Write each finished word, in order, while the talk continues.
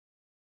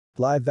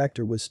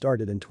Vekter was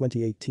started in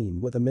 2018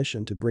 with a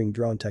mission to bring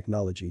drone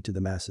technology to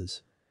the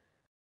masses.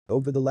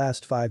 Over the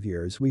last 5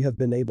 years we have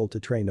been able to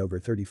train over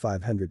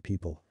 3,500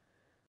 people.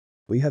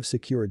 We have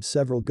secured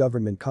several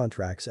government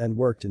contracts and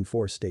worked in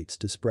 4 states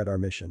to spread our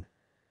mission.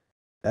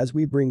 As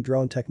we bring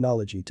drone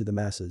technology to the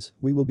masses,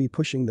 we will be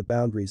pushing the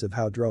boundaries of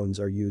how drones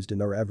are used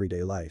in our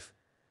everyday life.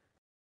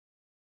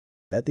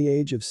 At the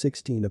age of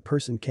 16, a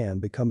person can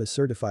become a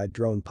certified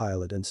drone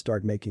pilot and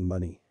start making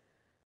money.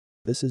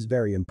 This is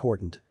very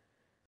important.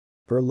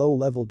 For a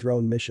low-level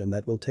drone mission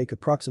that will take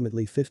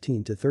approximately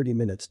 15 to 30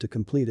 minutes to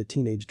complete, a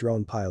teenage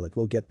drone pilot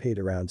will get paid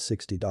around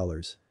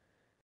 $60.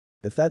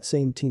 If that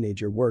same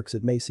teenager works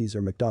at Macy's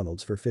or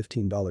McDonald's for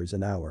 $15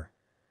 an hour,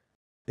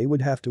 they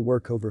would have to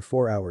work over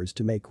 4 hours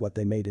to make what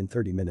they made in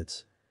 30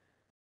 minutes.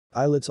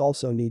 Pilots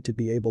also need to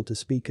be able to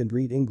speak and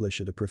read English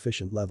at a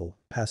proficient level,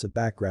 pass a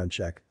background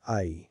check,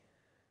 i.e.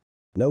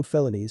 no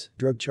felonies,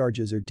 drug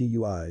charges or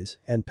DUIs,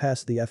 and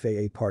pass the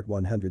FAA Part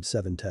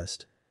 107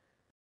 test.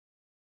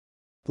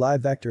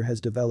 Vekter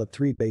has developed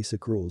 3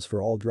 basic rules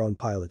for all drone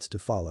pilots to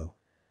follow.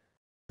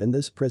 In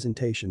this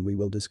presentation we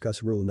will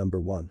discuss rule number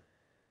 1,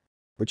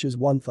 which is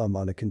 1 thumb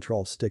on a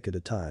control stick at a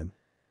time.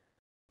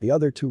 The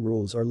other 2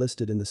 rules are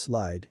listed in the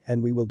slide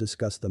and we will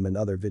discuss them in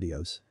other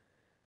videos.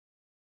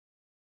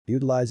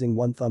 Utilizing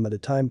 1 thumb at a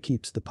time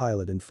keeps the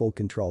pilot in full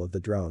control of the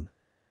drone.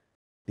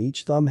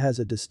 Each thumb has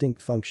a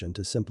distinct function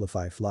to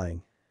simplify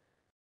flying.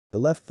 The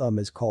left thumb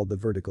is called the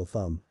vertical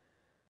thumb.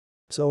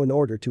 So in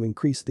order to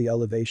increase the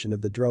elevation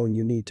of the drone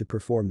you need to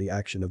perform the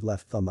action of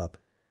left thumb up.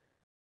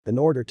 In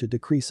order to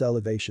decrease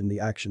elevation, the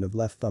action of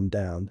left thumb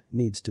down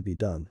needs to be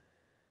done.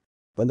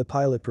 When the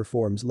pilot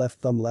performs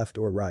left thumb left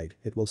or right,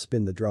 it will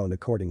spin the drone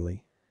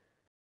accordingly.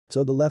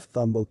 So the left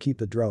thumb will keep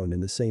the drone in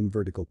the same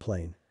vertical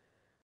plane,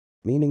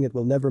 meaning it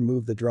will never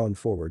move the drone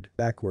forward,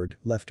 backward,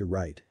 left or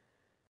right.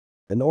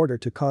 In order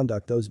to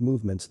conduct those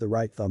movements, the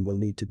right thumb will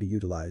need to be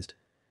utilized.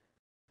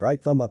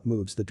 Right thumb up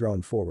moves the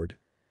drone forward.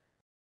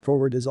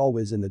 Forward is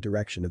always in the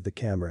direction of the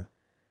camera.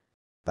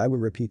 I will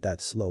repeat that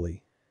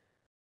slowly.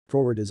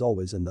 Forward is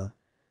always in the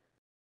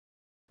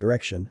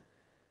direction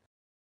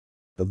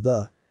of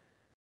the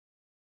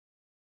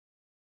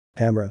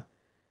camera.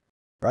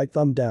 Right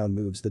thumb down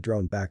moves the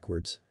drone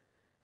backwards.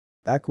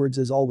 Backwards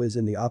is always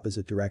in the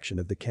opposite direction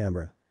of the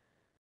camera.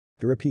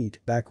 To repeat,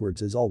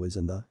 backwards is always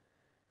in the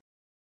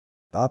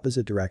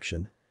opposite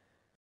direction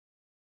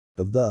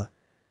of the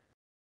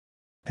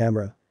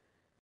camera.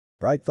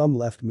 Right thumb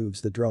left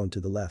moves the drone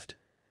to the left.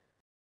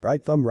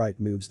 Right thumb right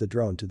moves the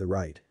drone to the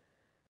right.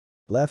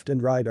 Left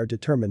and right are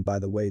determined by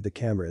the way the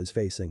camera is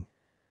facing.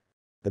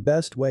 The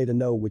best way to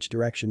know which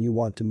direction you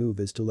want to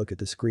move is to look at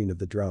the screen of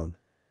the drone.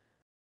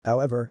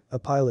 However, a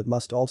pilot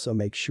must also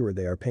make sure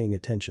they are paying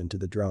attention to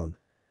the drone.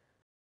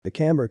 The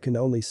camera can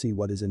only see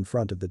what is in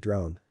front of the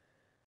drone.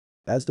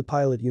 As the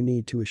pilot, you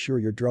need to assure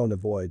your drone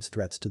avoids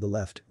threats to the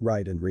left,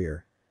 right and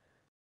rear.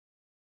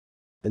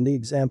 In the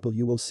example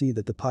you will see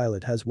that the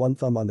pilot has 1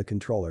 thumb on the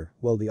controller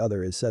while the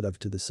other is set off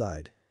to the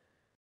side.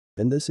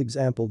 In this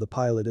example the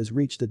pilot has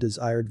reached the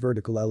desired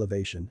vertical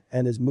elevation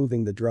and is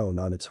moving the drone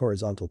on its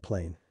horizontal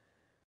plane.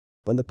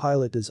 When the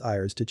pilot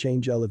desires to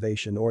change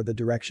elevation or the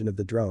direction of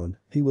the drone,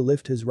 he will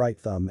lift his right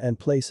thumb and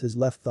place his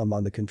left thumb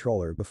on the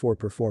controller before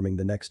performing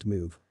the next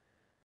move.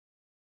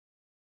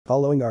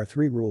 Following our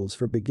 3 rules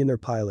for beginner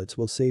pilots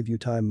will save you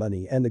time,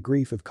 money and the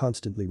grief of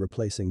constantly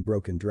replacing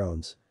broken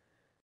drones.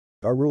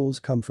 Our rules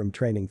come from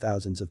training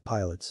thousands of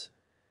pilots.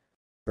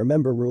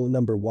 Remember, rule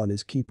number 1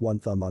 is keep 1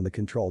 thumb on the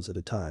controls at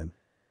a time.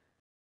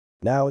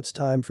 Now it's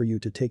time for you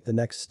to take the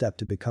next step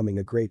to becoming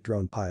a great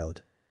drone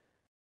pilot.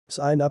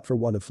 Sign up for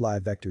one of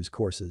Vekter's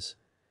courses.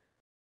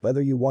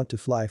 Whether you want to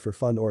fly for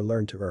fun or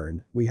learn to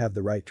earn, we have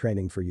the right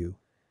training for you.